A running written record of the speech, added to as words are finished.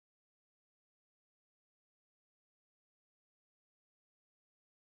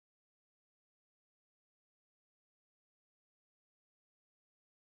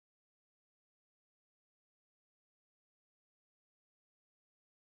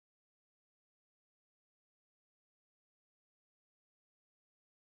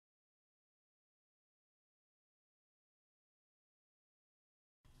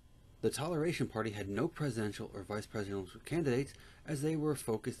The Toleration Party had no presidential or vice presidential candidates as they were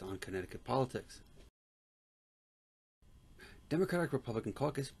focused on Connecticut politics. Democratic-Republican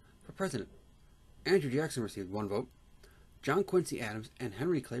Caucus for President. Andrew Jackson received 1 vote. John Quincy Adams and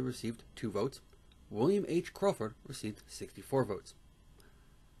Henry Clay received 2 votes. William H. Crawford received 64 votes.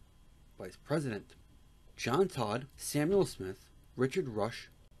 Vice President. John Todd, Samuel Smith, Richard Rush,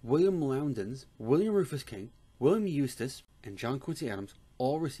 William Loudons, William Rufus King, William Eustis, and John Quincy Adams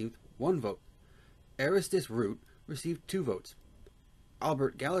all received 1 vote. Aristus Root received 2 votes.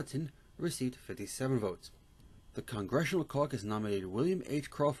 Albert Gallatin received 57 votes. The Congressional Caucus nominated William H.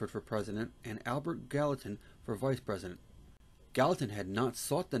 Crawford for president and Albert Gallatin for vice president. Gallatin had not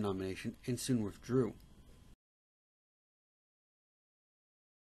sought the nomination and soon withdrew.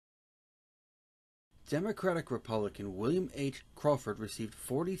 Democratic-Republican William H. Crawford received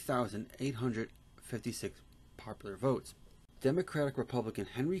 40,856 popular votes. Democratic-Republican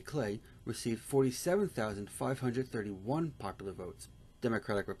Henry Clay received 47,531 popular votes.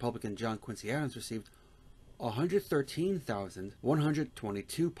 Democratic-Republican John Quincy Adams received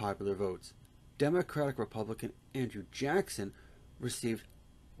 113,122 popular votes. Democratic-Republican Andrew Jackson received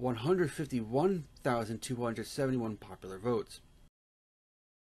 151,271 popular votes.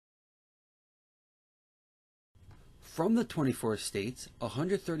 From the 24 states,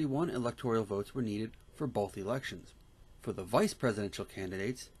 131 electoral votes were needed for both elections. For the vice presidential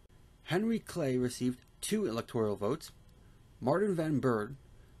candidates, Henry Clay received 2 electoral votes, Martin Van Buren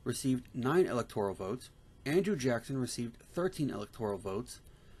received 9 electoral votes, Andrew Jackson received 13 electoral votes,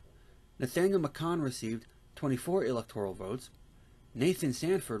 Nathaniel Macon received 24 electoral votes, Nathan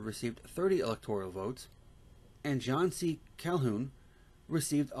Sanford received 30 electoral votes, and John C. Calhoun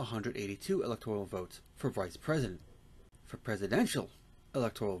received 182 electoral votes for vice president. For presidential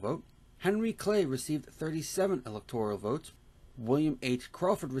electoral vote, Henry Clay received 37 electoral votes, William H.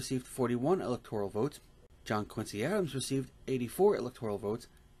 Crawford received 41 electoral votes, John Quincy Adams received 84 electoral votes,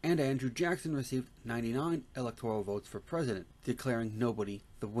 and Andrew Jackson received 99 electoral votes for president, declaring nobody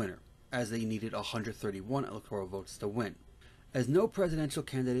the winner, as they needed 131 electoral votes to win. As no presidential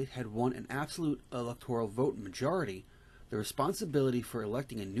candidate had won an absolute electoral vote majority, the responsibility for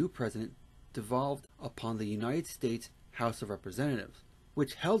electing a new president devolved upon the United States House of Representatives,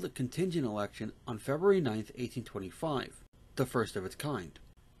 which held a contingent election on February 9, 1825, the first of its kind.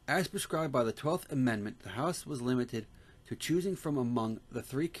 As prescribed by the 12th Amendment, the House was limited to choosing from among the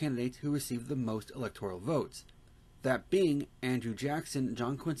 3 candidates who received the most electoral votes, that being Andrew Jackson,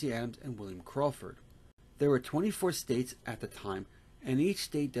 John Quincy Adams, and William Crawford. There were 24 states at the time, and each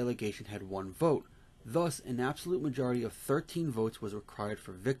state delegation had 1 vote. Thus, an absolute majority of 13 votes was required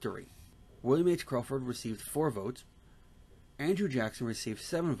for victory. William H. Crawford received 4 votes, Andrew Jackson received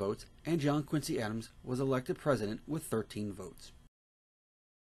 7 votes, and John Quincy Adams was elected president with 13 votes.